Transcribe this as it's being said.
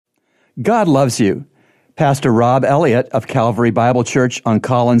God loves you. Pastor Rob Elliott of Calvary Bible Church on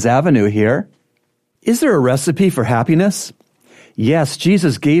Collins Avenue here. Is there a recipe for happiness? Yes,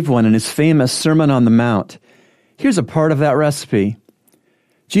 Jesus gave one in his famous Sermon on the Mount. Here's a part of that recipe.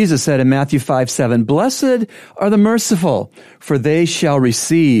 Jesus said in Matthew 5:7, "Blessed are the merciful, for they shall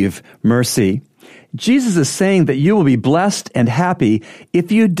receive mercy." Jesus is saying that you will be blessed and happy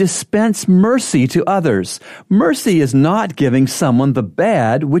if you dispense mercy to others. Mercy is not giving someone the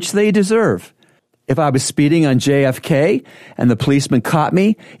bad which they deserve. If I was speeding on JFK and the policeman caught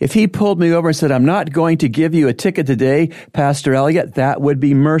me, if he pulled me over and said, "I'm not going to give you a ticket today, Pastor Elliott," that would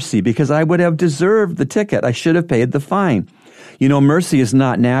be mercy because I would have deserved the ticket. I should have paid the fine. You know, mercy is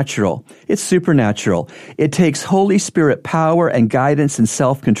not natural. It's supernatural. It takes Holy Spirit power and guidance and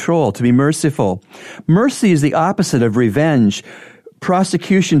self-control to be merciful. Mercy is the opposite of revenge,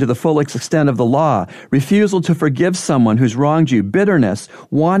 prosecution to the full extent of the law, refusal to forgive someone who's wronged you, bitterness,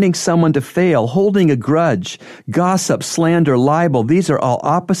 wanting someone to fail, holding a grudge, gossip, slander, libel. These are all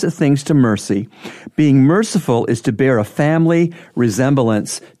opposite things to mercy. Being merciful is to bear a family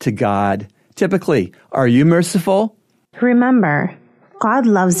resemblance to God. Typically, are you merciful? Remember, God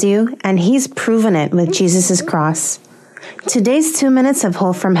loves you, and He's proven it with Jesus' cross. Today's 2 Minutes of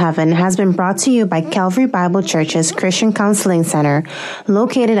Hope from Heaven has been brought to you by Calvary Bible Church's Christian Counseling Center,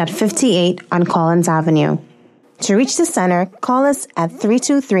 located at 58 on Collins Avenue. To reach the center, call us at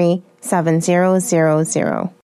 323-7000.